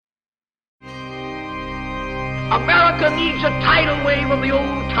America needs a tidal wave of the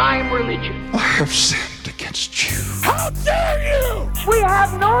old-time religion. I have sinned against you. How dare you! We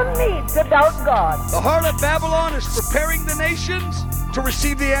have no need to doubt God. The heart of Babylon is preparing the nations to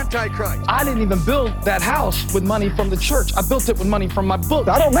receive the Antichrist. I didn't even build that house with money from the church. I built it with money from my book.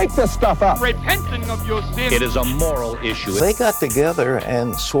 I don't make this stuff up. Repenting of your sin. It is a moral issue. They got together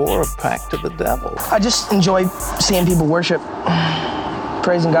and swore a pact to the devil. I just enjoy seeing people worship,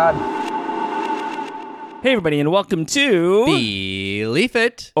 praising God. Hey everybody, and welcome to Believe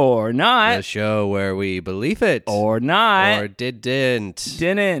It or Not, the show where we believe it or not, or didn't.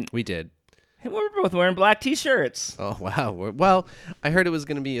 We did. Hey, we're both wearing black t-shirts. Oh wow! Well, I heard it was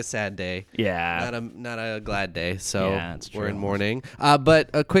going to be a sad day. Yeah, not a glad day. So yeah, we're in mourning. But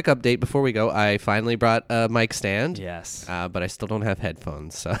a quick update before we go. I finally brought a mic stand. Yes. But I still don't have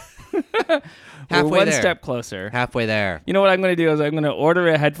headphones. So we're one there. step closer. Halfway there. You know what I'm going to do is I'm going to order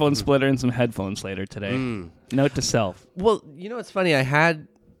a headphone splitter and some headphones later today. Note to self. Well, you know what's funny? I had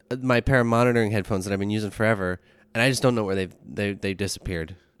my pair of monitoring headphones that I've been using forever, and I just don't know where they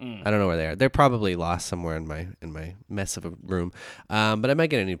disappeared. I don't know where they are. They're probably lost somewhere in my mess of a room. But I might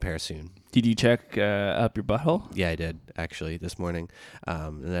get a new pair soon. Did you check up your butthole? Yeah, I did actually this morning.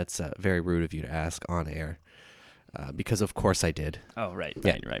 And that's very rude of you to ask on air. Because of course I did. Oh, right.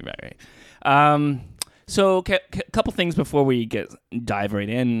 Yeah. Right. So a couple things before we dive right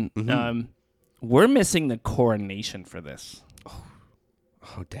in. Mm-hmm. We're missing the coronation for this.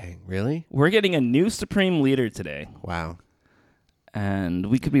 Oh, dang. Really? We're getting a new supreme leader today. Wow. And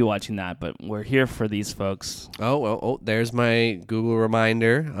we could be watching that, but we're here for these folks. Oh, there's my Google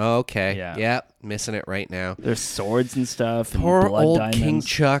reminder. Okay. Yeah. Yep. Missing it right now. There's swords and stuff. Poor and blood old diamonds. King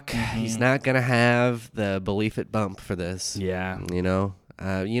Chuck. He's not going to have the belief it bump for this. Yeah. You know,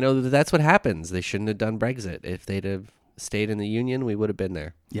 that's what happens. They shouldn't have done Brexit. If they'd have stayed in the Union, we would have been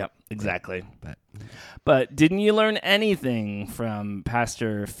there. Yep, exactly. But didn't you learn anything from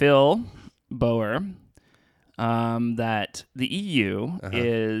Pastor Phil Bower that the EU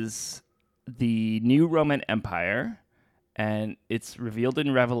is the new Roman Empire, and it's revealed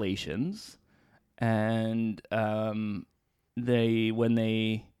in Revelations, and when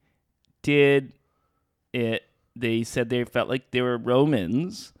they did it, they said they felt like they were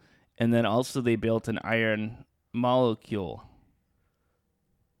Romans, and then also they built an iron molecule.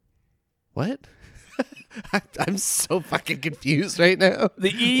 What? I'm so fucking confused right now.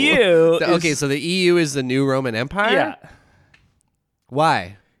 The EU okay, so the EU is the new Roman Empire? Yeah.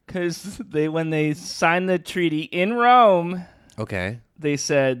 Why? Because when they signed the treaty in Rome, okay, they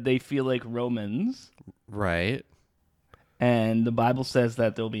said they feel like Romans. Right. And the Bible says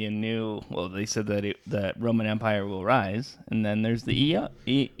that there'll be they said that the Roman Empire will rise, and then there's the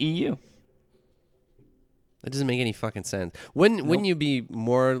EU. That doesn't make any fucking sense. Wouldn't you be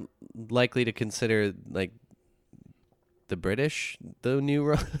more likely to consider like the British the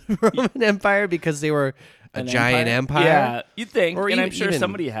new Roman Empire because they were a giant empire? Yeah, you think, or and I'm sure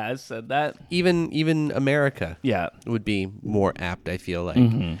somebody has said that. Even America, yeah, would be more apt. I feel like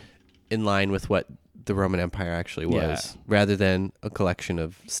in line with what the Roman Empire actually was, rather than a collection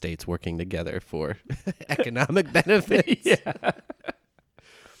of states working together for economic benefits. Yeah,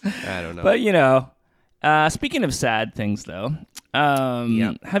 I don't know, but speaking of sad things, though,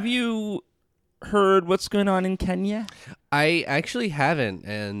 have you heard what's going on in Kenya? I actually haven't,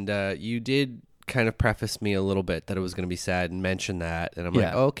 and you did kind of preface me a little bit that it was going to be sad and mention that, and I'm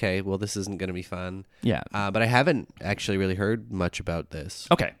like, okay, well, this isn't going to be fun. Yeah. But I haven't actually really heard much about this.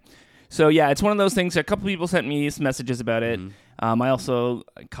 Okay. So, yeah, it's one of those things. A couple people sent me some messages about it. I also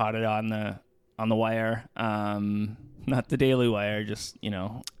caught it on the wire, not the Daily Wire, just,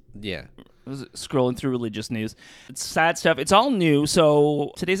 Yeah. I was scrolling through religious news. It's sad stuff. It's all new.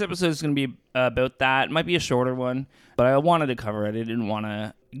 So today's episode is going to be about that. It might be a shorter one, but I wanted to cover it. I didn't want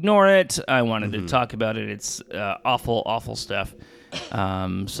to ignore it. I wanted to talk about it. It's awful, awful stuff.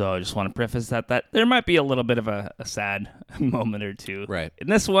 So I just want to preface that there might be a little bit of a sad moment or two. Right. In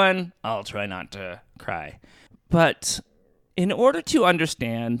this one, I'll try not to cry. But in order to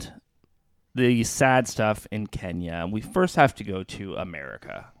understand the sad stuff in Kenya, we first have to go to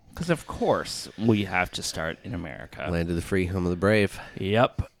America. Because, of course, we have to start in America. Land of the free, home of the brave.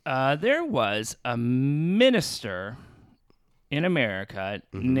 Yep. There was a minister in America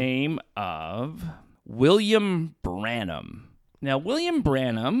named of William Branham. Now, William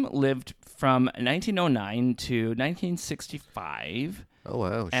Branham lived from 1909 to 1965. Oh,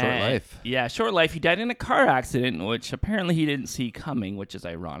 wow. Short life. Yeah, short life. He died in a car accident, which apparently he didn't see coming, which is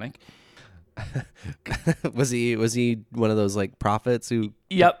ironic. Was he one of those like prophets who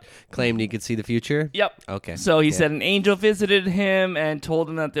claimed he could see the future? Yep. Okay. So he said an angel visited him and told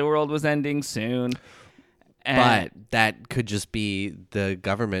him that the world was ending soon. But that could just be the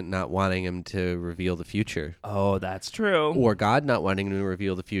government not wanting him to reveal the future. Oh, that's true. Or God not wanting him to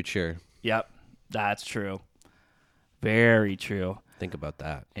reveal the future. Yep, that's true. Very true. Think about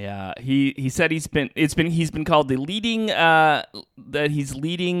that. Yeah, he said he's been called the leading that he's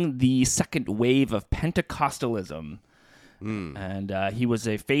leading the second wave of Pentecostalism. And he was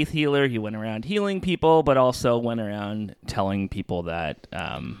a faith healer. He went around healing people, but also went around telling people that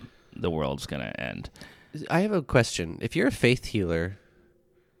the world's going to end. I have a question. If you're a faith healer,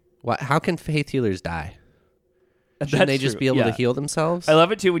 how can faith healers die? Shouldn't they just be able to heal themselves? I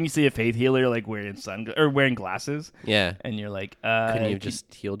love it too when you see a faith healer like wearing glasses. Yeah. And you're like, couldn't you have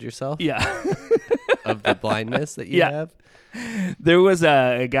just healed yourself? Yeah. Of the blindness that you have? There was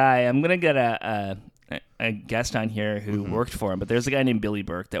a guy, I'm going to get a guest on here who worked for him, but there's a guy named Billy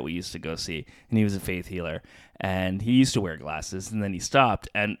Burke that we used to go see, and he was a faith healer, and he used to wear glasses, and then he stopped,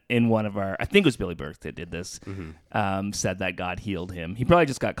 and in one of our, I think it was Billy Burke that did this, said that God healed him. He probably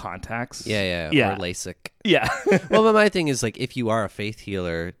just got contacts. Yeah. Or LASIK. Yeah. Well, but my thing is, like, if you are a faith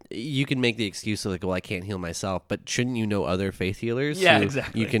healer, you can make the excuse of, like, well, I can't heal myself, but shouldn't you know other faith healers? Yeah, who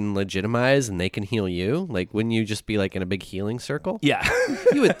exactly. You can legitimize and they can heal you? Like, wouldn't you just be, like, in a big healing circle? Yeah.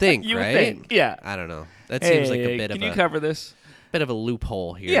 You would think, You would right? think, yeah. I don't know. That seems like a bit can you cover this? Bit of a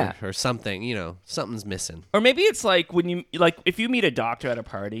loophole here, or something. You know, something's missing. Or maybe it's like when you if you meet a doctor at a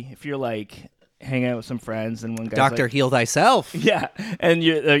party, if you're like hanging out with some friends and one guy's Doctor, like, heal thyself. Yeah, and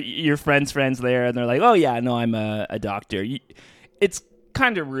your friends there, and they're like, oh yeah, no, I'm a doctor. It's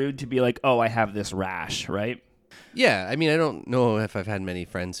kind of rude to be like, oh, I have this rash, right? Yeah, I mean, I don't know if I've had many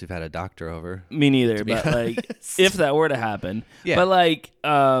friends who've had a doctor over. Me neither, but like, if that were to happen, but like,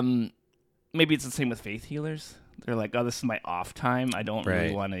 maybe it's the same with faith healers. They're like, oh, this is my off time. I don't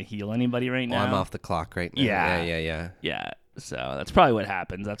really want to heal anybody right now. I'm off the clock right now. Yeah. So that's probably what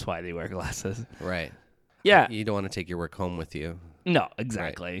happens. That's why they wear glasses. Right. Yeah. You don't want to take your work home with you. No,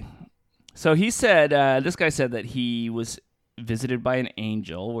 exactly. Right. So he said, this guy said that he was visited by an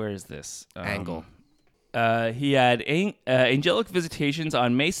angel. Where is this? Angle. He had angelic visitations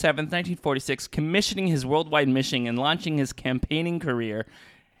on May 7th, 1946, commissioning his worldwide mission and launching his campaigning career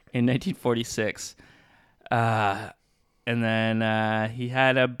in 1946. And then he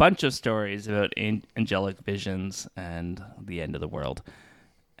had a bunch of stories about angelic visions and the end of the world.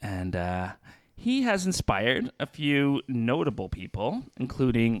 And he has inspired a few notable people,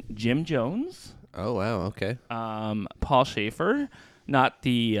 including Jim Jones. Oh, wow. Okay. Paul Schaefer. Not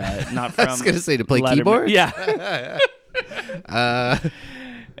from... I was going to say to play keyboard? Yeah.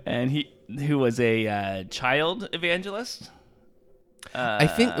 And who was a child evangelist. I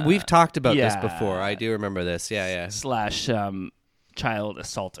think we've talked about this before. I do remember this. Yeah. / child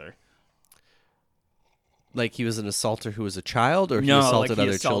assaulter. Like he was an assaulter who was a child, or he assaulted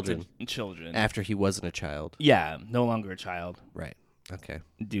other children after he wasn't a child? Yeah, no longer a child. Right. Okay.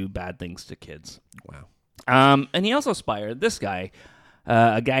 Do bad things to kids. Wow. And he also inspired this guy,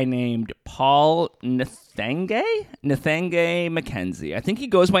 a guy named Paul Nathenge Mackenzie. I think he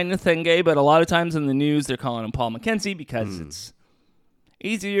goes by Nathenge, but a lot of times in the news they're calling him Paul Mackenzie because it's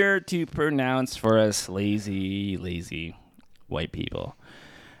easier to pronounce for us lazy white people.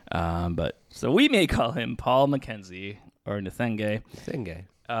 But so we may call him Paul Mackenzie or Nathenge.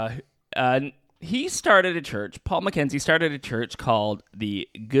 He started a church. Paul Mackenzie started a church called the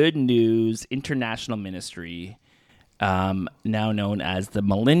Good News International Ministry, now known as the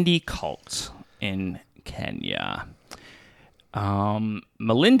Malindi Cult in Kenya.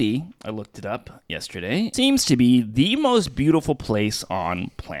 Malindi, I looked it up yesterday, seems to be the most beautiful place on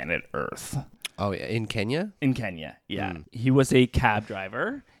planet Earth. Oh, yeah. In Kenya? In Kenya, yeah. He was a cab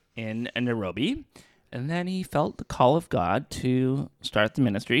driver in Nairobi, and then he felt the call of God to start the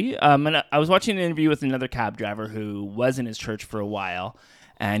ministry. And I was watching an interview with another cab driver who was in his church for a while,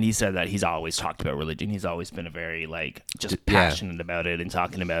 and he said that he's always talked about religion. He's always been a very, just passionate about it and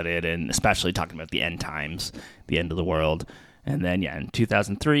talking about it, and especially talking about the end times, the end of the world. And then, in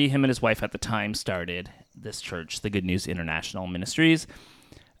 2003, him and his wife at the time started this church, the Good News International Ministries.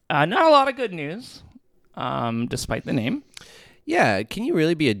 Not a lot of good news, despite the name. Yeah, can you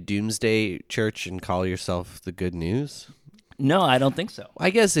really be a doomsday church and call yourself the Good News? No, I don't think so. I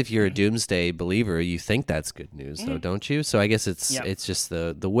guess if you're a doomsday believer, you think that's good news, though, don't you? So I guess it's just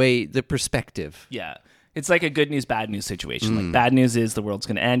the way, the perspective. Yeah, it's like a good news, bad news situation. Like bad news is the world's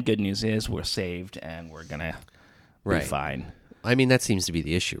going to end. Good news is we're saved and we're going to be fine. I mean, that seems to be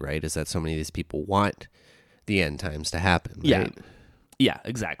the issue, right? Is that so many of these people want the end times to happen, right? Yeah,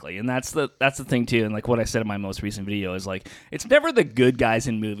 exactly. And that's the thing too. And like what I said in my most recent video is like, it's never the good guys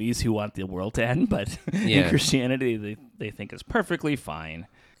in movies who want the world to end, but in Christianity, they think it's perfectly fine.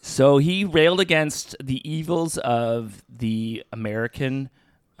 So he railed against the evils of the American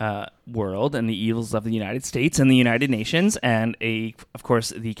world and the evils of the United States and the United Nations and, of course,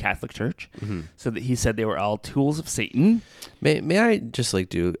 the Catholic Church. So that he said they were all tools of Satan. May I just like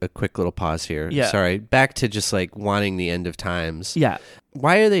do a quick little pause here? Yeah. Sorry. Back to just like wanting the end of times. Yeah.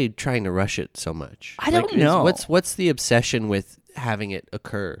 Why are they trying to rush it so much? I don't know. What's the obsession with having it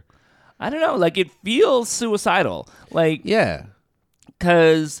occur? I don't know. Like, it feels suicidal. Like, Yeah.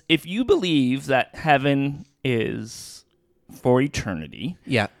 because if you believe that heaven is for eternity,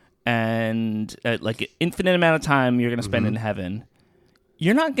 Yeah. and like an infinite amount of time you're going to spend in heaven,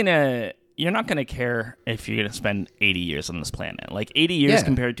 you're not going to care if you're going to spend 80 years on this planet. Like 80 years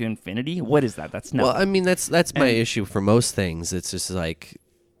compared to infinity, what is that? That's nothing. Well, I mean, that's my issue for most things. It's just like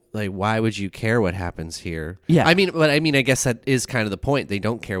why would you care what happens here? Yeah. I mean, I guess that is kind of the point. They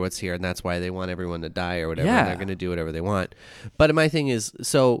don't care what's here, and that's why they want everyone to die or whatever. Yeah. And they're going to do whatever they want. But my thing is,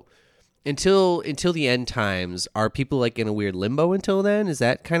 so until the end times, are people like in a weird limbo until then? Is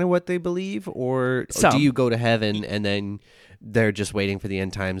that kind of what they believe, or do you go to heaven and then they're just waiting for the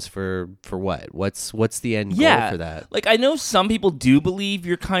end times for what? What's the end goal for that? Like, I know some people do believe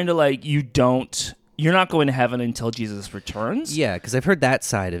you're kind of like you're not going to heaven until Jesus returns. Yeah, because I've heard that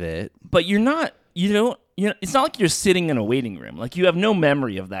side of it. But you're not. It's not like you're sitting in a waiting room. Like, you have no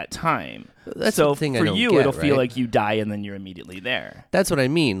memory of that time. That's so the thing for I don't you, get, it'll feel right? like you die and then you're immediately there. That's what I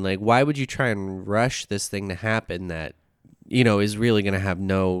mean. Like, why would you try and rush this thing to happen that, is really going to have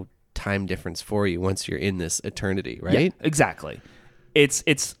no time difference for you once you're in this eternity, right? Yeah, exactly.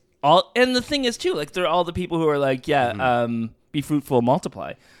 It's all, and the thing is too, like, they're all the people who are like, be fruitful,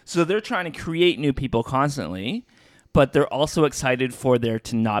 multiply. So they're trying to create new people constantly, but they're also excited for there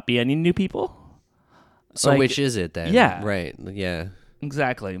to not be any new people. So Like, which is it then? Yeah. Right. Yeah.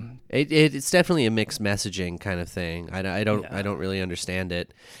 Exactly. It's definitely a mixed messaging kind of thing. I don't really understand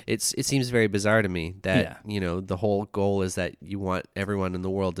it. It seems very bizarre to me that the whole goal is that you want everyone in the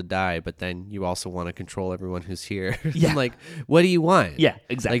world to die, but then you also want to control everyone who's here. Yeah. Like, what do you want? Yeah,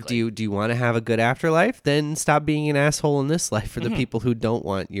 exactly. Like, do you want to have a good afterlife? Then stop being an asshole in this life for the people who don't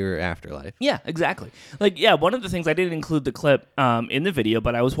want your afterlife. Yeah, exactly. Like, one of the things, I didn't include the clip in the video,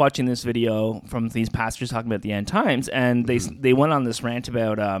 but I was watching this video from these pastors talking about the end times, and they went on this rant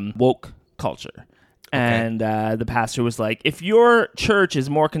about woke culture. And the pastor was like, if your church is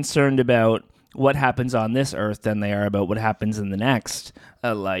more concerned about what happens on this earth than they are about what happens in the next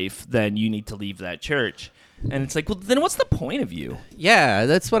life, then you need to leave that church. And it's like, well, then what's the point of you? Yeah,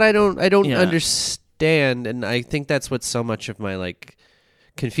 that's what I don't understand, and I think that's what so much of my like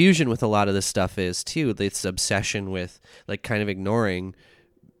confusion with a lot of this stuff is too. This obsession with like kind of ignoring,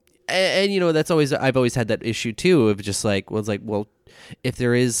 and that's I've always had that issue too of just like, well, if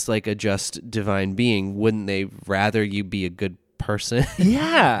there is like a just divine being, wouldn't they rather you be a good person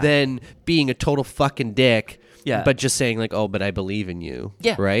than being a total fucking dick? Yeah, but just saying like, oh, but I believe in you.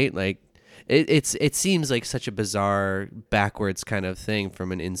 Yeah, right. Like it seems like such a bizarre, backwards kind of thing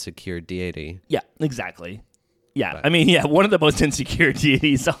from an insecure deity. Yeah, exactly. Yeah, but, I mean, one of the most insecure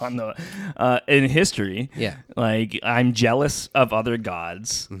deities on the in history. Yeah, like I'm jealous of other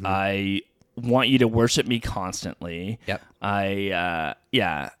gods. Mm-hmm. I want you to worship me constantly. Yep.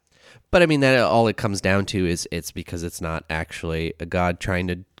 But I mean, that all it comes down to is it's because it's not actually a god trying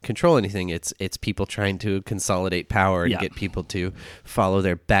to control anything. It's people trying to consolidate power and get people to follow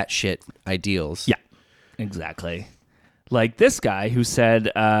their batshit ideals. Yeah, exactly. Like this guy who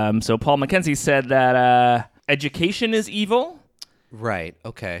said, so Paul Mackenzie said that education is evil. Right,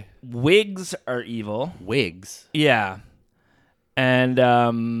 okay. Wigs are evil. Wigs? Yeah. And,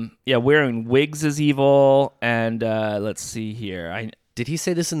 wearing wigs is evil. And let's see here. Did he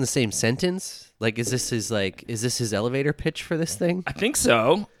say this in the same sentence? Like, is this his elevator pitch for this thing? I think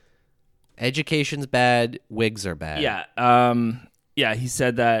so. Education's bad, wigs are bad. Yeah. He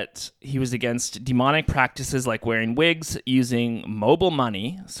said that he was against demonic practices like wearing wigs, using mobile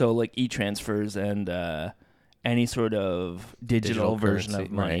money, so like e-transfers and any sort of digital version currency,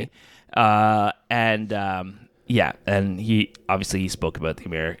 of money. Right. And he spoke about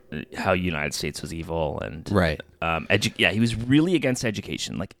how United States was evil and right. He was really against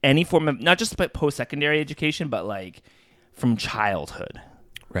education, like any form of not just post-secondary education, but like from childhood.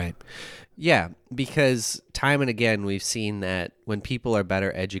 Right. Yeah, because time and again we've seen that when people are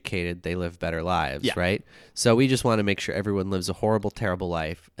better educated, they live better lives, right? So we just want to make sure everyone lives a horrible, terrible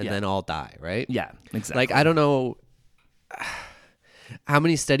life and then all die, right? Yeah, exactly. Like, I don't know how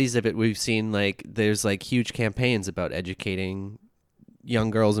many studies of it we've seen, like there's like huge campaigns about educating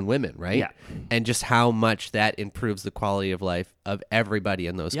young girls and women, right? Yeah. And just how much that improves the quality of life of everybody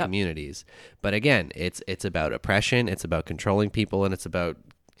in those communities. But again, it's about oppression, it's about controlling people, and it's about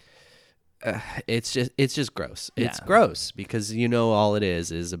it's just gross. It's Yeah. gross because all it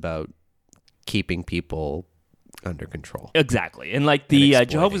is about keeping people under control. Exactly. And like the exploiting.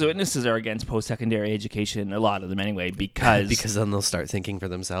 Jehovah's Witnesses are against post-secondary education, a lot of them anyway, because then they'll start thinking for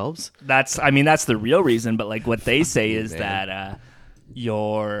themselves. that's the real reason. But like what they say is that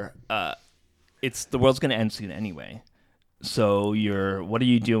it's the world's going to end soon anyway. So what are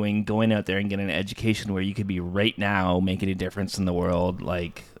you doing going out there and getting an education where you could be right now making a difference in the world,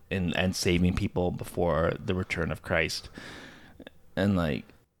 like and saving people before the return of Christ, and like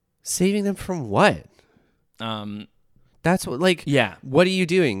Saving them from what? That's what, like, yeah. What are you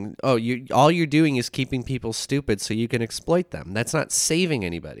doing? Oh, all you're doing is keeping people stupid so you can exploit them. That's not saving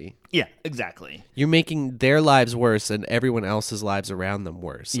anybody. Yeah, exactly. You're making their lives worse and everyone else's lives around them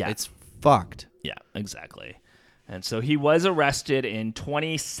worse. Yeah. It's fucked. Yeah, exactly. And so he was arrested in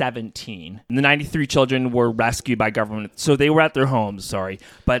 2017. The 93 children were rescued by government. So they were at their homes, sorry.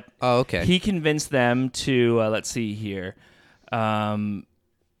 But okay. He convinced them to, let's see here.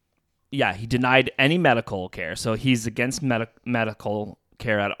 He denied any medical care. So he's against medical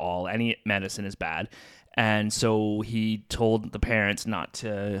care at all. Any medicine is bad. And so he told the parents not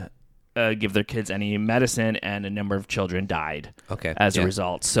to give their kids any medicine, and a number of children died as a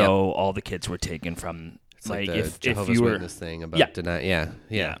result. So all the kids were taken from... It's like the Jehovah's Witness thing about deny.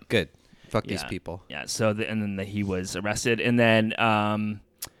 Yeah. Good. Fuck these people. Yeah. So and then he was arrested, and then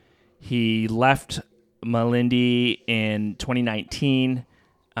he left Malindi in 2019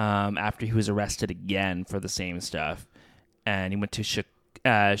 after he was arrested again for the same stuff, and he went to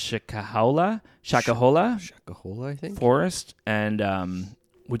Shakahola, I think, forest, and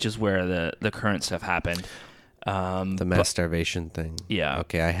which is where the current stuff happened. The mass starvation thing. Yeah.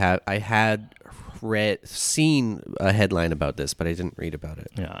 Okay. I had seen a headline about this, but I didn't read about it.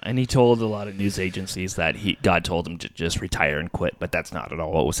 Yeah, and he told a lot of news agencies that God told him to just retire and quit, but that's not at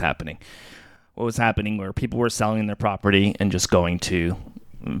all what was happening. What was happening were people were selling their property and just going to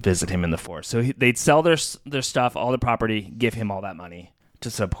visit him in the forest. So they'd sell their stuff, all the property, give him all that money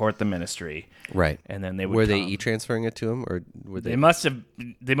to support the ministry. Right. And then they would they e-transferring it to him, or were they? They must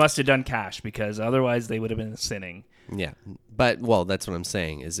have done cash, because otherwise they would have been sinning. Yeah, but that's what I'm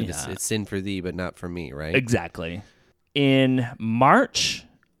saying is it's sin for thee, but not for me, right? Exactly. In March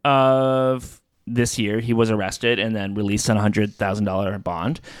of this year, he was arrested and then released on $100,000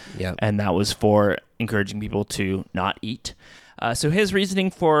 bond. Yeah, and that was for encouraging people to not eat. So his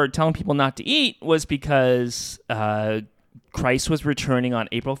reasoning for telling people not to eat was because Christ was returning on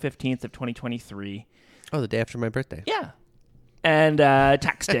April 15th of 2023. Oh, the day after my birthday. Yeah. And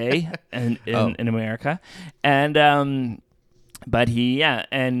tax day in America. And but he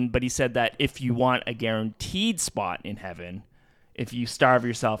said that if you want a guaranteed spot in heaven, if you starve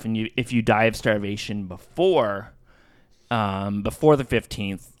yourself and if you die of starvation before the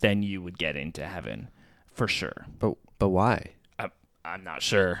 15th, then you would get into heaven for sure. But why? I'm not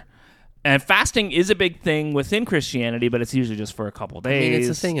sure. And fasting is a big thing within Christianity, but it's usually just for a couple days. I mean, it's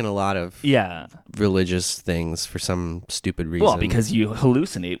a thing in a lot of religious things for some stupid reason. Well, because you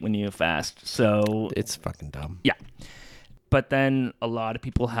hallucinate when you fast, so... It's fucking dumb. Yeah. But then a lot of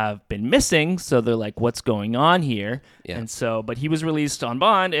people have been missing, so they're like, what's going on here? Yeah. And so, but he was released on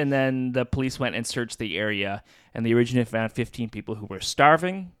bond, and then the police went and searched the area, and they originally found 15 people who were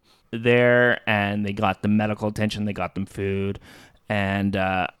starving there, and they got them medical attention, they got them food, and...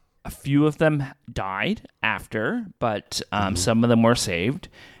 a few of them died after, but some of them were saved.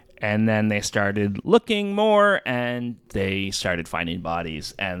 And then they started looking more, and they started finding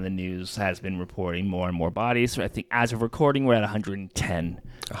bodies. And the news has been reporting more and more bodies. So I think as of recording, we're at 110.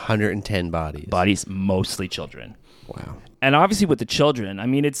 110 bodies. Bodies, mostly children. Wow. And obviously with the children, I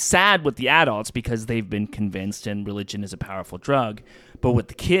mean, it's sad with the adults because they've been convinced and religion is a powerful drug. But with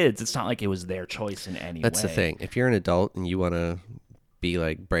the kids, it's not like it was their choice in any way. That's the thing. If you're an adult and you want to be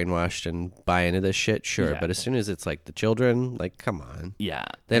like brainwashed and buy into this shit, sure. Yeah. But as soon as it's like the children, like, come on. Yeah.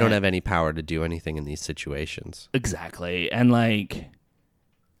 They don't have any power to do anything in these situations. Exactly. And like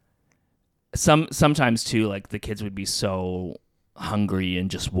sometimes too, like the kids would be so hungry and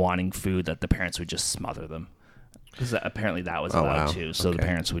just wanting food that the parents would just smother them. Because apparently that was allowed too. So the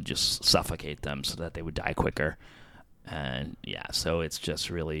parents would just suffocate them so that they would die quicker. And yeah, so it's just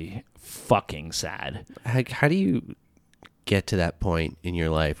really fucking sad. How do you get to that point in your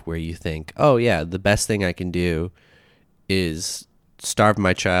life where you think, oh yeah, the best thing I can do is starve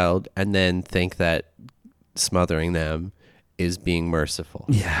my child, and then think that smothering them is being merciful?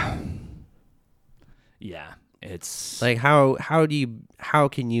 Yeah. It's like how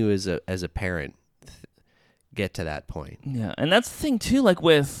can you as a parent get to that point? Yeah, and that's the thing too, like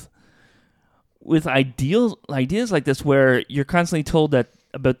with ideas like this, where you're constantly told that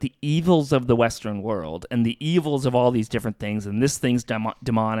about the evils of the Western world and the evils of all these different things, and this thing's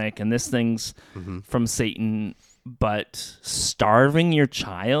demonic, and this thing's from Satan, but starving your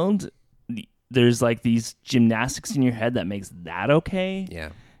child, there's like these gymnastics in your head that makes that okay.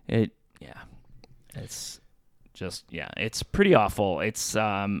 It's pretty awful. It's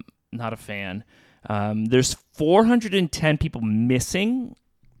not a fan. There's 410 people missing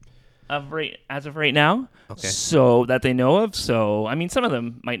as of right now, so that they know of. So I mean, some of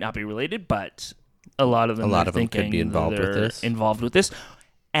them might not be related, but a lot of them could be involved with this.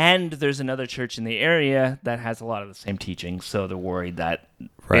 And there's another church in the area that has a lot of the same teaching, so they're worried that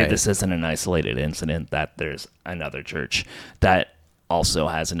this isn't an isolated incident, that there's another church that also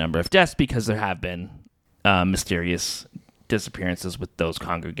has a number of deaths, because there have been mysterious disappearances with those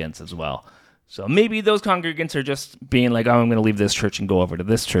congregants as well. So maybe those congregants are just being like, oh, I'm going to leave this church and go over to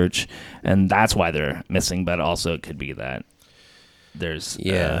this church, and that's why they're missing. But also it could be that there's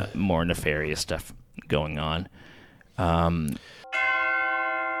more nefarious stuff going on.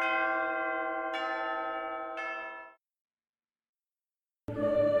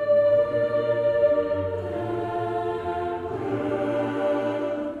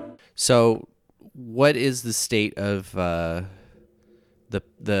 So what is the state of the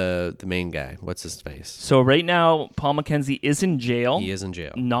main guy? What's his face? So right now, Paul McKenzie is in jail. He is in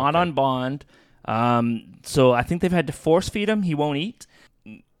jail. Not on bond. So I think they've had to force feed him. He won't eat.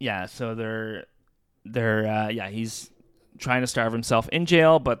 Yeah, so he's trying to starve himself in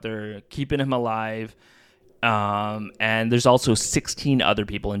jail, but they're keeping him alive. And there's also 16 other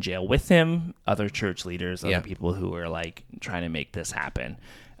people in jail with him, other church leaders, other people who are like trying to make this happen.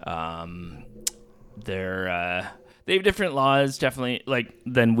 They have different laws, definitely, like,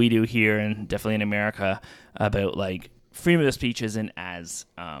 than we do here, and definitely in America, about like freedom of speech isn't as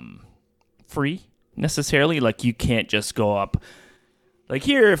free necessarily. Like, you can't just go up. Like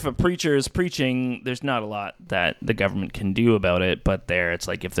here, if a preacher is preaching, there's not a lot that the government can do about it. But there, it's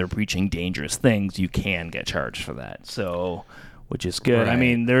like if they're preaching dangerous things, you can get charged for that. So, which is good. Right. I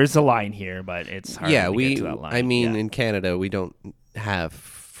mean, there's a line here, but it's hard to get to that line. I mean, in Canada, we don't have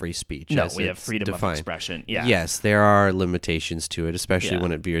free speech. No, we have freedom of expression. Yeah. Yes, there are limitations to it, especially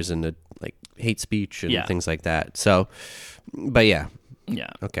when it veers into like hate speech and things like that. So, but yeah.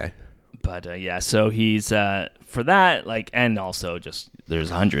 Okay. But so he's for that, like, and also just there's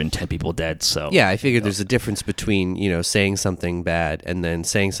 110 people dead. So I figured there's a difference between saying something bad and then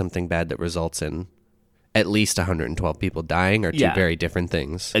saying something bad that results in at least 112 people dying are two very different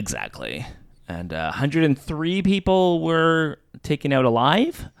things. Exactly. And 103 people were taken out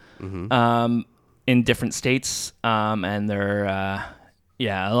alive in different states. And they're, a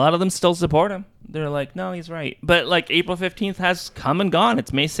lot of them still support him. They're like, no, he's right. But like April 15th has come and gone.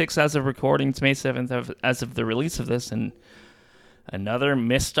 It's May 6th as of recording. It's May 7th as of the release of this. And another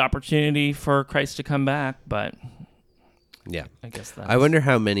missed opportunity for Christ to come back. But yeah, I guess I wonder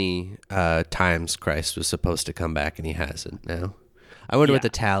how many times Christ was supposed to come back and he hasn't now. I wonder what the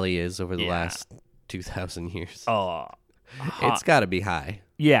tally is over the last 2,000 years. Oh, it's got to be high.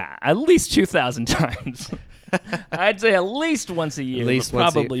 Yeah, at least 2,000 times. I'd say at least once a year,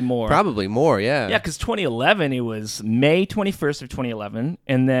 probably more. Probably more, yeah. Yeah, because 2011, it was May 21st of 2011,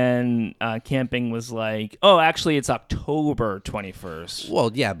 and then camping was like, actually, it's October 21st.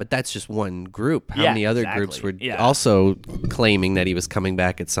 Well, yeah, but that's just one group. How many other groups were also claiming that he was coming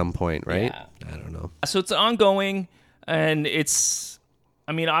back at some point, right? Yeah. I don't know. So it's ongoing, and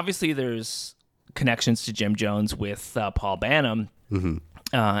obviously there's connections to Jim Jones with Paul Banham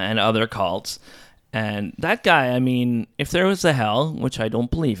and other cults. And that guy, I mean, if there was a hell, which I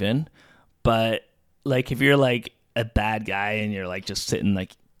don't believe in, but like if you're like a bad guy and you're like just sitting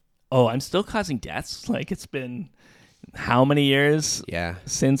like, oh, I'm still causing deaths. Like it's been how many years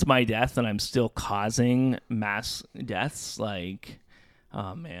since my death and I'm still causing mass deaths? Like,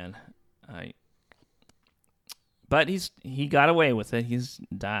 oh man, but he got away with it. He's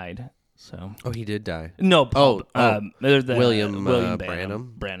died. So. Oh, he did die. No. William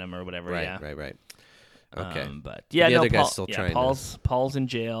Branham or whatever. Right. Okay. But the other guy's still trying. Paul's in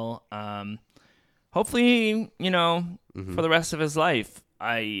jail. Hopefully, for the rest of his life.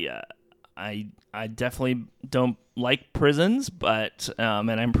 I definitely don't like prisons, but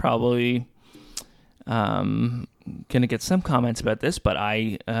and I'm probably gonna get some comments about this, but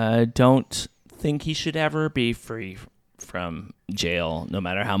I don't think he should ever be free from jail, no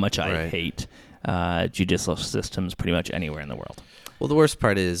matter how much I hate judicial systems pretty much anywhere in the world. Well, the worst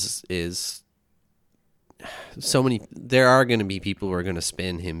part is there are going to be people who are going to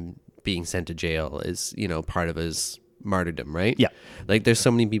spin him being sent to jail as, part of his martyrdom, right? Yeah. Like there's so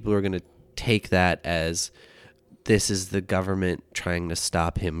many people who are going to take that as this is the government trying to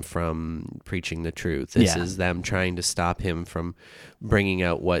stop him from preaching the truth. This is them trying to stop him from bringing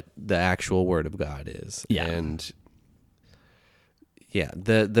out what the actual word of God is. Yeah. And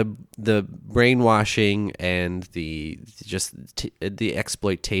the brainwashing and the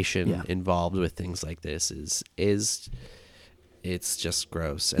exploitation involved with things like this is it's just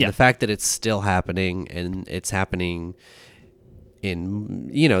gross. And the fact that it's still happening, and it's happening in,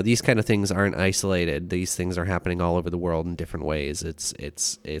 these kind of things aren't isolated. These things are happening all over the world in different ways. It's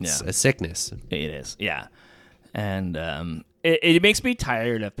a sickness. It is, yeah. And it makes me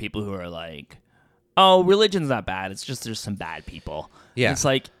tired of people who are like, oh, religion's not bad. It's just there's some bad people. Yeah. It's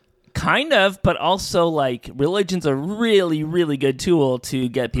like, kind of, but also like religion's a really, really good tool to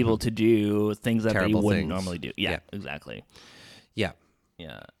get people to do things that Terrible they wouldn't things. normally do. Yeah, exactly. Yeah.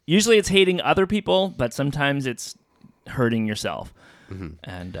 Yeah. Usually it's hating other people, but sometimes it's hurting yourself.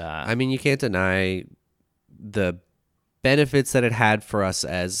 And I mean, you can't deny the benefits that it had for us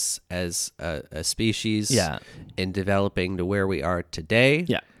as a species in developing to where we are today.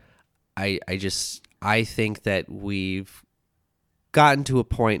 Yeah. I think that we've gotten to a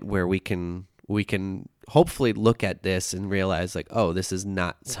point where we can hopefully look at this and realize, like, oh, this is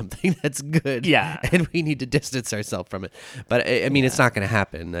not something that's good. Yeah. And we need to distance ourselves from it. But I mean, it's not going to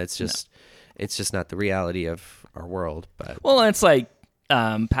happen. It's just not the reality of our world. But well, it's like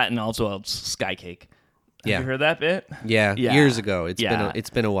Patton Oswalt's Sky Cake. Have you heard that bit? Yeah. Years ago. It's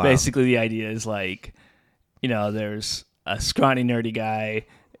been a while. Basically, the idea is like, there's a scrawny, nerdy guy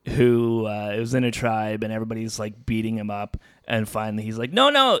who was in a tribe, and everybody's like beating him up, and finally he's like,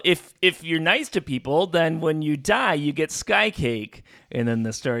 no, if you're nice to people, then when you die you get sky cake. And then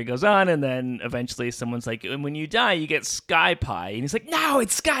the story goes on, and then eventually someone's like, and when you die you get sky pie, and he's like, no,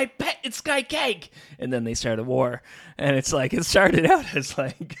 it's sky cake. And then they start a war, and it's like, it started out as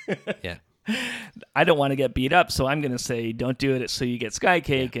like I don't want to get beat up, so I'm going to say don't do it so you get sky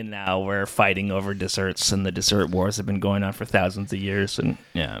cake. And now we're fighting over desserts, and the dessert wars have been going on for thousands of years. And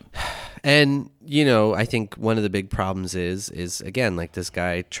And, I think one of the big problems is again, like this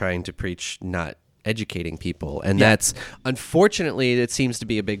guy trying to preach not educating people. And that's, unfortunately, it seems to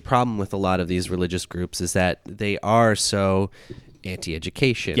be a big problem with a lot of these religious groups, is that they are so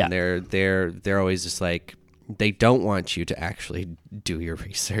anti-education. Yeah. They're always just like, they don't want you to actually do your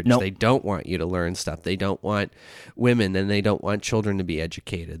research. Nope. They don't want you to learn stuff. They don't want women, and they don't want children to be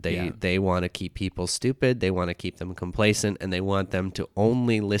educated. They want to keep people stupid. They want to keep them complacent, and they want them to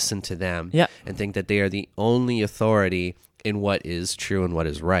only listen to them and think that they are the only authority in what is true and what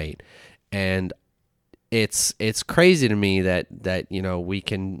is right. And it's crazy to me that we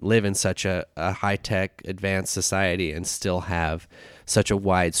can live in such a high-tech, advanced society and still have such a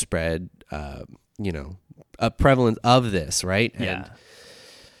widespread, a prevalence of this, right? And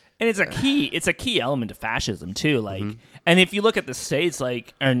it's a key element of fascism too. Like, and if you look at the States,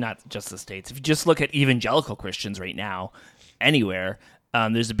 or not just the States, if you just look at evangelical Christians right now, anywhere,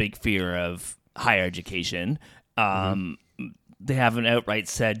 there's a big fear of higher education. They haven't outright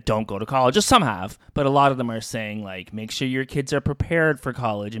said don't go to college. Just some have, but a lot of them are saying, like, make sure your kids are prepared for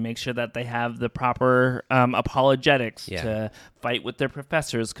college, and make sure that they have the proper apologetics to fight with their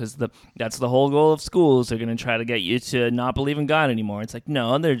professors, because that's the whole goal of schools. They're going to try to get you to not believe in God anymore. It's like,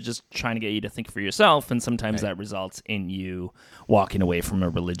 no, they're just trying to get you to think for yourself, and sometimes that results in you walking away from a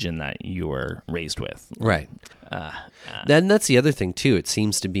religion that you were raised with. Right. Then that's the other thing too. It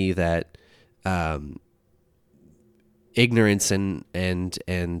seems to be that ignorance and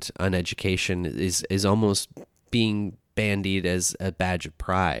uneducation is almost being bandied as a badge of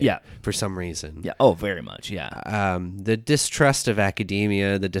pride for some reason. Yeah. Oh, very much. Yeah. The distrust of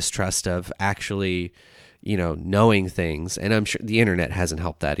academia, the distrust of actually, knowing things. And I'm sure the internet hasn't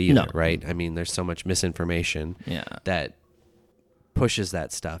helped that either, right? I mean, there's so much misinformation that pushes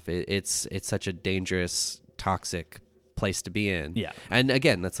that stuff. It's such a dangerous, toxic place to be in. Yeah. And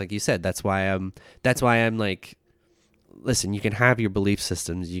again, that's like you said, that's why I'm like, listen, you can have your belief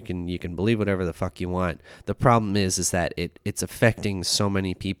systems. You can believe whatever the fuck you want. The problem is that it's affecting so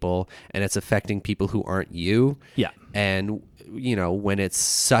many people, and it's affecting people who aren't you. Yeah. And when it's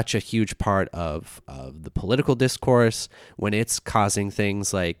such a huge part of the political discourse, when it's causing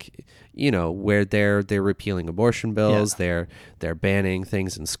things like, where they're repealing abortion bills, they're banning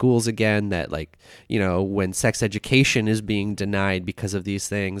things in schools again, that when sex education is being denied because of these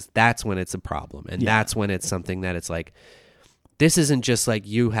things, that's when it's a problem. And that's when it's something that it's like, this isn't just like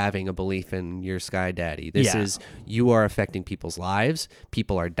you having a belief in your sky daddy. This is, you are affecting people's lives.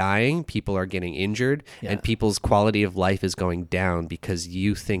 People are dying. People are getting injured. And people's quality of life is going down because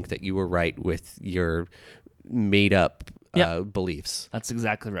you think that you were right with your made up beliefs. That's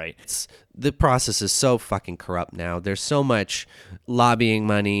exactly right. The process is so fucking corrupt now. There's so much lobbying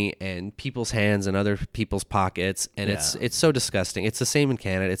money and people's hands in other people's pockets, and it's so disgusting. It's the same in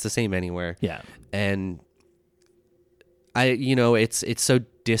Canada. It's the same anywhere. Yeah. And it's so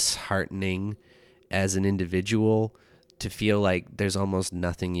disheartening as an individual to feel like there's almost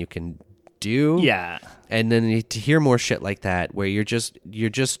nothing you can do. Yeah. And then to hear more shit like that where you're just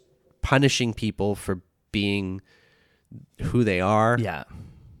punishing people for being who they are. Yeah.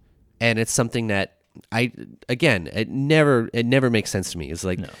 And it's something that it never makes sense to me. It's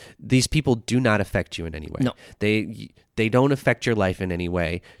like these people do not affect you in any way. No. They don't affect your life in any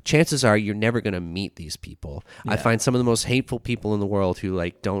way. Chances are you're never going to meet these people. Yeah. I find some of the most hateful people in the world who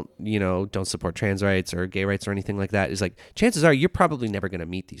like don't support trans rights or gay rights or anything like that. Is like chances are you're probably never going to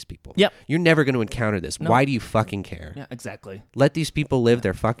meet these people. Yep. You're never going to encounter this. No. Why do you fucking care? Yeah, exactly. Let these people live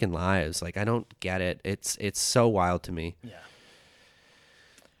their fucking lives. Like I don't get it. It's so wild to me.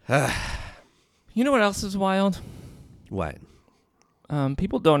 Yeah. You know what else is wild? What?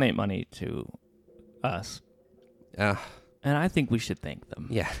 People donate money to us. And I think we should thank them.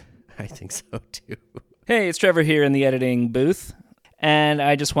 Yeah, I think so too. Hey, it's Trevor here in the editing booth. And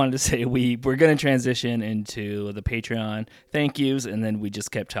I just wanted to say we're going to transition into the Patreon thank yous, and then we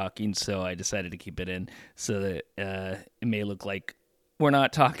just kept talking, so I decided to keep it in so that it may look like we're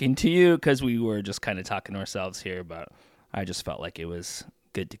not talking to you because we were just kind of talking to ourselves here, but I just felt like it was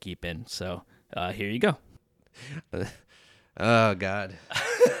good to keep in. So here you go. Oh, God.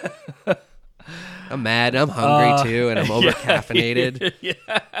 I'm mad. I'm hungry, too, and I'm over-caffeinated. Yeah.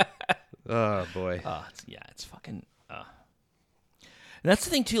 Oh, boy. It's fucking... And that's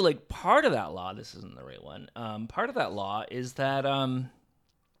the thing, too, like, part of that law, this isn't the right one, part of that law is that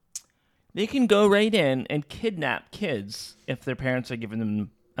they can go right in and kidnap kids if their parents are giving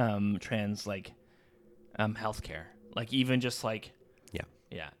them trans, like, health care. Like, even just, like... Yeah.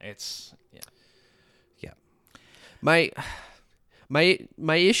 Yeah, it's... Yeah. Yeah.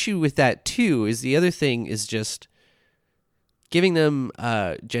 My issue with that, too, is the other thing is just giving them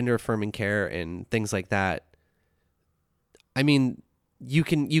gender-affirming care and things like that. I mean... You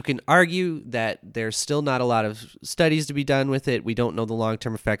can argue that there's still not a lot of studies to be done with it. We don't know the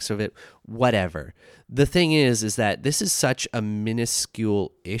long-term effects of it. Whatever. The thing is that this is such a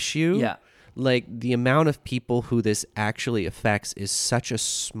minuscule issue. Yeah. Like the amount of people who this actually affects is such a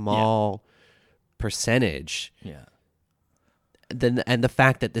small percentage. Yeah. And the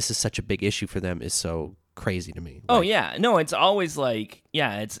fact that this is such a big issue for them is so crazy to me. Oh yeah, no, it's always like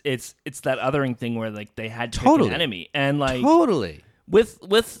it's that othering thing where like they had to pick Totally. an enemy, and like Totally.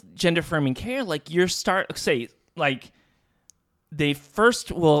 With gender affirming care, like they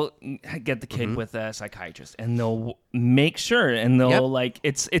first will get the kid with a psychiatrist, and they'll make sure, and they'll like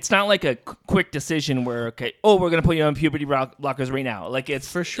it's not like a quick decision where we're gonna put you on puberty blockers right now. Like it's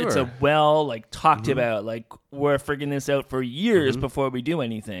for sure. It's a talked about. Like we're figuring this out for years before we do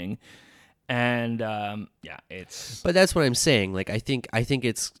anything, and it's. But that's what I'm saying. Like I think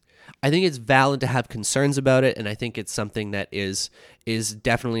it's valid to have concerns about it, and I think it's something that is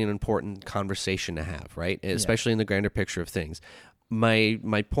definitely an important conversation to have, right? Especially in the grander picture of things.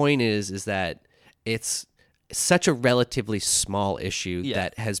 My point is that it's such a relatively small issue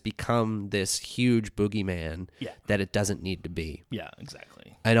that has become this huge boogeyman that it doesn't need to be. Yeah,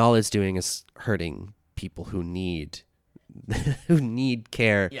 exactly. And all it's doing is hurting people who need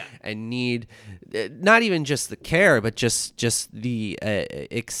care and need not even just the care, but just the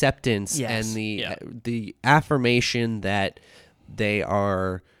acceptance and the affirmation that they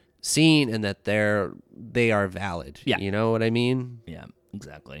are seen and that they are valid. Yeah. You know what I mean? Yeah,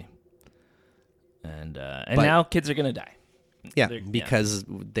 exactly. And now kids are gonna die. Yeah, because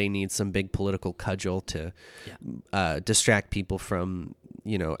they need some big political cudgel to distract people from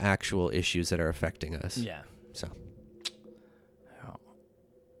actual issues that are affecting us. Yeah. So.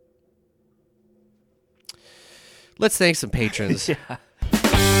 Let's thank some patrons.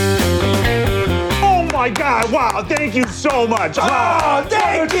 Oh my God! Wow! Thank you so much. Oh,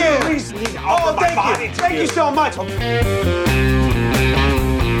 thank you! Thank you so much.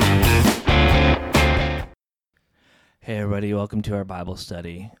 Hey everybody, welcome to our Bible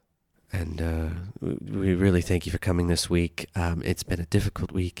study. And we really thank you for coming this week. It's been a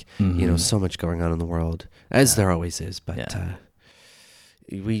difficult week. So much going on in the world, as there always is. But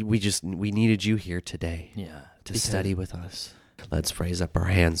we needed you here today. Yeah. To study with us. Let's raise up our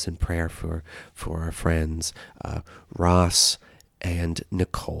hands in prayer for our friends Ross and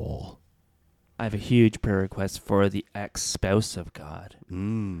Nicole. I have a huge prayer request for the ex-spouse of God.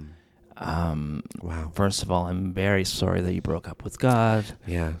 Wow. First of all, I'm very sorry that you broke up with God.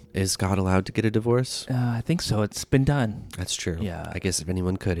 Yeah. Is God allowed to get a divorce? I think so. It's been done. That's true. Yeah. I guess if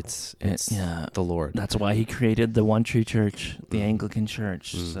anyone could, it's the Lord. That's why he created the one true church, the Anglican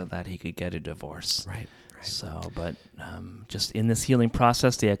Church, so that he could get a divorce. Right. So, but just in this healing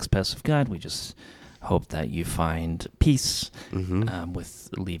process, the ex-spouse of God, we just hope that you find peace with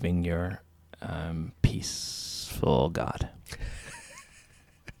leaving your peaceful God.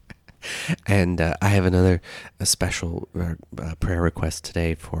 And I have a special prayer request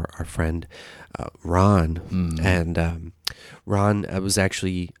today for our friend Ron. And Ron was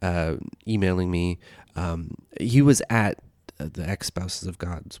actually emailing me. He was at the ex-spouses of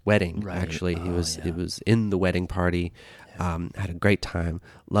God's wedding. Right. Actually, it was in the wedding party. Had a great time,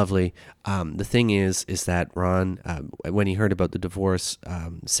 lovely. The thing is that Ron, when he heard about the divorce,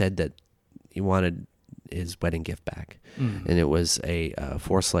 said that he wanted his wedding gift back, and it was a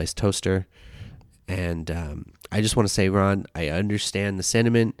 4-slice toaster. And I just want to say, Ron, I understand the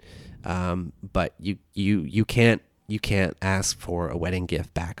sentiment, but you can't ask for a wedding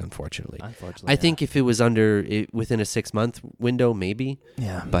gift back, unfortunately. I think if it was within a 6-month window, maybe.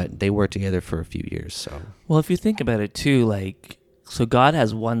 Yeah. But they were together for a few years, so. Well, if you think about it too, like, so God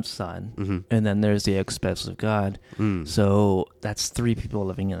has one son, and then there's the ex-spouse of God. So that's 3 people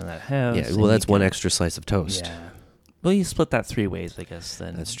living in that house. Yeah, well, that's one extra slice of toast. Yeah. Well, you split that 3 ways, I guess.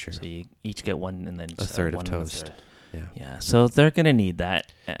 Then that's true. So you each get one, and then a third of toast. Yeah. Yeah. So they're gonna need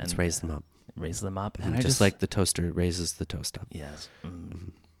that. And let's raise them up. And just like the toaster raises the toast up. Yes.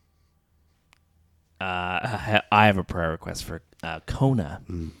 I have a prayer request for Kona.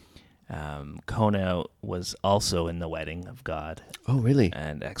 Kona was also in the wedding of God. Oh, really?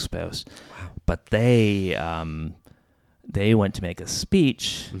 And ex-spouse. Wow. But they went to make a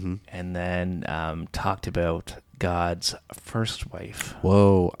speech and then talked about God's first wife.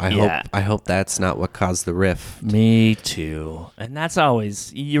 Whoa! I hope that's not what caused the rift. Me too. And that's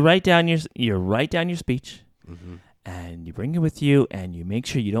always you write down your speech, and you bring it with you, and you make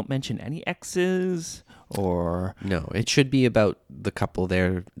sure you don't mention any exes or. No, it should be about the couple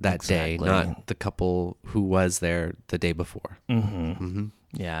there that day, not the couple who was there the day before.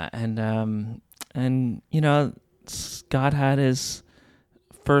 Yeah, and God had his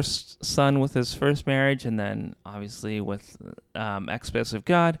first son with his first marriage, and then obviously with ex-spouse of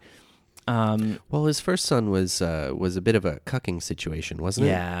God. Well, his first son was a bit of a cucking situation, wasn't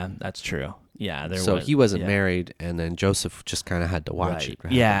it? Yeah, that's true. Yeah, he wasn't married, and then Joseph just kind of had to watch it.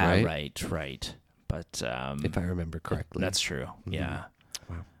 Yeah, right. But if I remember correctly, that's true. Yeah.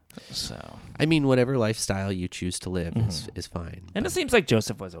 Wow. So I mean, whatever lifestyle you choose to live is fine. And it seems like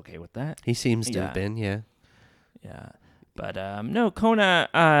Joseph was okay with that. He seems to have been, yeah. Yeah. But no,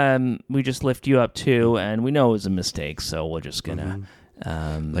 Kona, we just lift you up too, and we know it was a mistake, so we're just gonna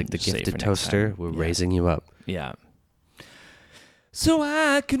like the gifted toaster, we're raising you up. Yeah. So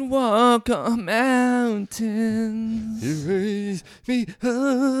I can walk on mountains. You raise me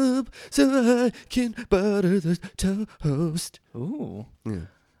up so I can butter the toast. Ooh. Yeah.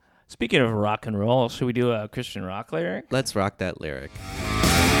 Speaking of rock and roll, should we do a Christian rock lyric? Let's rock that lyric.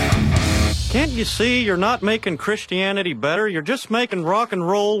 Can't you see you're not making Christianity better? You're just making rock and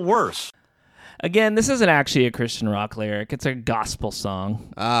roll worse. Again, this isn't actually a Christian rock lyric. It's a gospel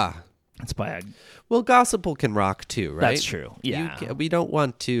song. It's by a... Well, gospel can rock too, right? That's true. Yeah. We don't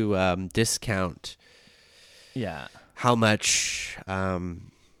want to discount how much rock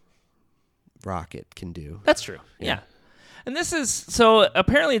it can do. That's true. Yeah. And this is... So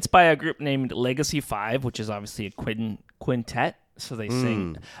apparently it's by a group named Legacy 5, which is obviously a quintet. So they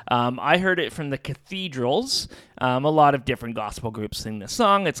sing. I heard it from the Cathedrals. A lot of different gospel groups sing this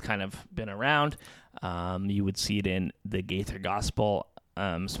song. It's kind of been around. You would see it in the Gaither Gospel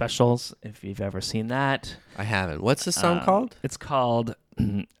specials, if you've ever seen that. I haven't. What's the song called? It's called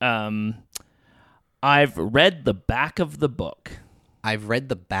I've Read the Back of the Book. I've read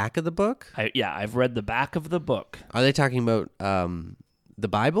the back of the book? I've read the back of the book. Are they talking about the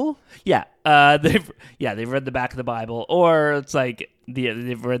Bible? Yeah, they've read the back of the Bible, or it's like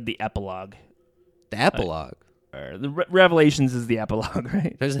they've read the epilogue. The epilogue, or the Revelations is the epilogue,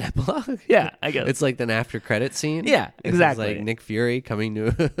 right? There's an epilogue. Yeah, I guess it's like an after credit scene. Yeah, exactly. It's like Nick Fury coming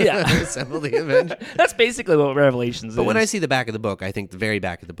to assemble the Avengers. That's basically what Revelations is. But when I see the back of the book, I think the very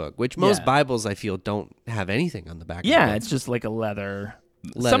back of the book, which most Bibles I feel don't have anything on the back. Yeah, of the book. It's just like a leather.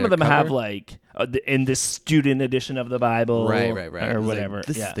 Some of them cover? have like in this student edition of the Bible, right, or whatever. Like,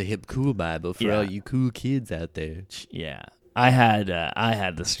 this is the hip cool Bible for all you cool kids out there. Yeah, I had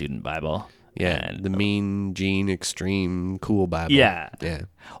the student Bible. Yeah, And, the Mean Gene Extreme Cool Bible. Yeah. Yeah.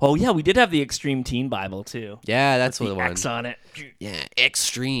 Oh, yeah, we did have the Extreme Teen Bible, too. Yeah, that's with what the the one. X on it. Yeah,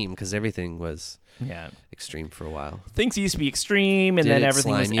 extreme, because everything was Yeah. extreme for a while. Things used to be extreme, and Did then it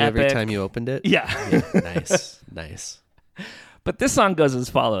everything was slime you epic. every time you opened it? Yeah. Nice. But this song goes as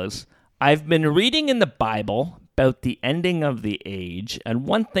follows. I've been reading in the Bible about the ending of the age, and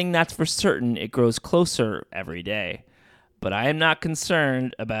one thing that's for certain, it grows closer every day. But I am not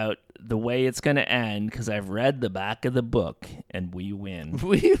concerned about the way it's going to end because I've read the back of the book, and we win.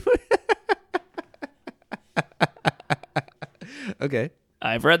 Okay.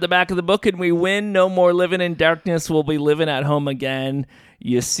 I've read the back of the book and we win. No more living in darkness. We'll be living at home again.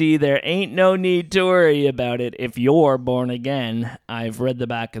 You see, there ain't no need to worry about it if you're born again. I've read the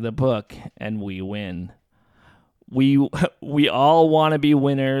back of the book and we win. We all want to be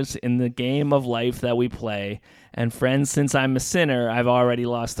winners in the game of life that we play. And friends, since I'm a sinner, I've already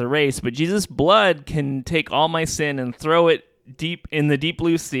lost the race. But Jesus' blood can take all my sin and throw it deep in the deep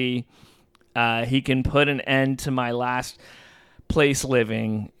blue sea. He can put an end to my last place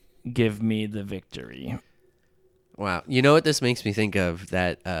living. Give me the victory. Wow. You know what this makes me think of?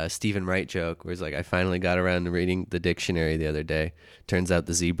 That Stephen Wright joke where he's like, I finally got around to reading the dictionary the other day. Turns out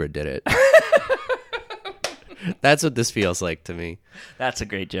the zebra did it. That's what this feels like to me. That's a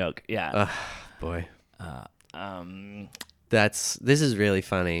great joke. Yeah. Boy. This is really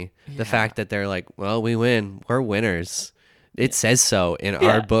funny. Yeah. The fact that they're like, well, we win. We're winners. It says so in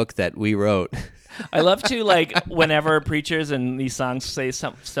our book that we wrote. I love to, like, whenever preachers and these songs say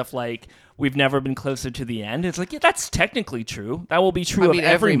stuff like, we've never been closer to the end. It's like, yeah, that's technically true. That will be true of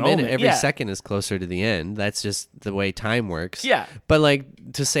every moment. Minute, every second is closer to the end. That's just the way time works. Yeah. But,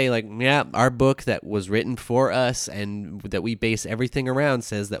 like, to say, like, yeah, our book that was written for us and that we base everything around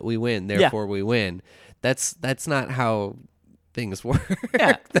says that we win, therefore we win. That's not how things work.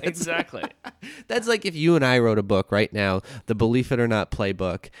 Yeah, exactly. That's like if you and I wrote a book right now, the Believe It or Not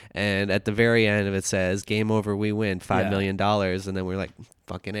playbook, and at the very end of it says, game over, we win, $5 million. And then we're like,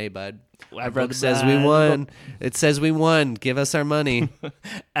 fucking A, bud. I've read it says we won. It says we won. Give us our money.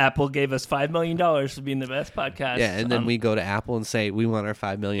 Apple gave us $5 million for being the best podcast. Yeah, and then we go to Apple and say, we want our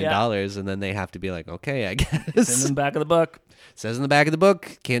 $5 million. And then they have to be like, okay, I guess. It's in the back of the book. Says in the back of the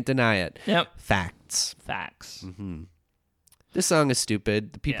book. Can't deny it. Yep. Facts. Mm-hmm. This song is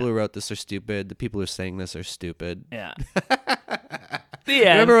stupid. The people who wrote this are stupid. The people who sang this are stupid. Yeah.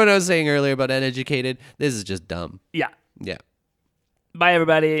 Remember what I was saying earlier about uneducated? This is just dumb. Yeah. Yeah. Bye,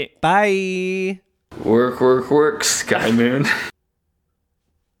 everybody. Bye. Work, Sky Moon.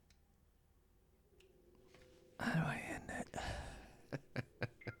 How do I end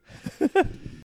it?